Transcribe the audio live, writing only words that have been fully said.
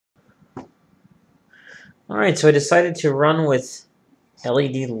Alright, so I decided to run with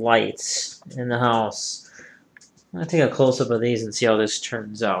LED lights in the house. I'm going to take a close-up of these and see how this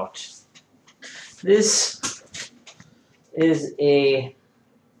turns out. This is a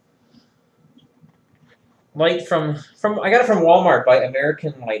light from I got it from Walmart by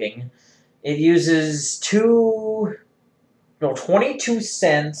American Lighting. It uses 22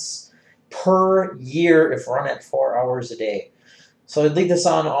 cents per year if run at 4 hours a day. So I'd leave this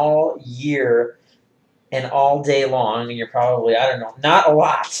on all year and all day long, and you're probably, I don't know, not a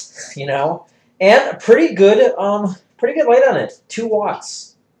lot, you know, and a pretty good light on it, 2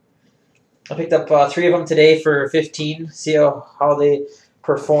 watts. I picked up 3 of them today for 15. See how they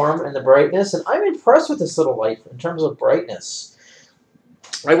perform and the brightness, and I'm impressed with this little light in terms of brightness.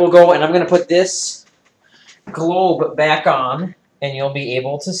 I will go and I'm going to put this globe back on, and you'll be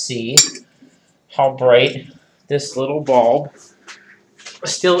able to see how bright this little bulb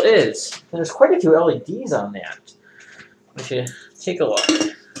still is. And there's quite a few LEDs on that. If you take a look.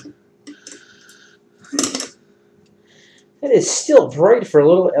 It is still bright for a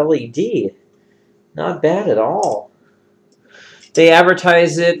little LED. Not bad at all. They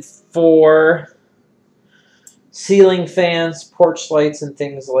advertise it for ceiling fans, porch lights, and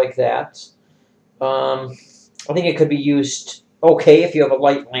things like that. I think it could be used okay if you have a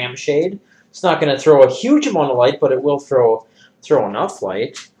light lampshade. It's not going to throw a huge amount of light, but it will throw enough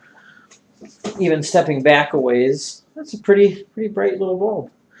light. Even stepping back a ways, that's a pretty bright little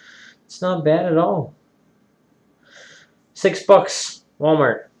bulb. It's not bad at all. $6,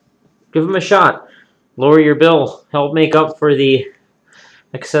 Walmart. Give them a shot. Lower your bill. Help make up for the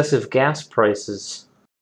excessive gas prices.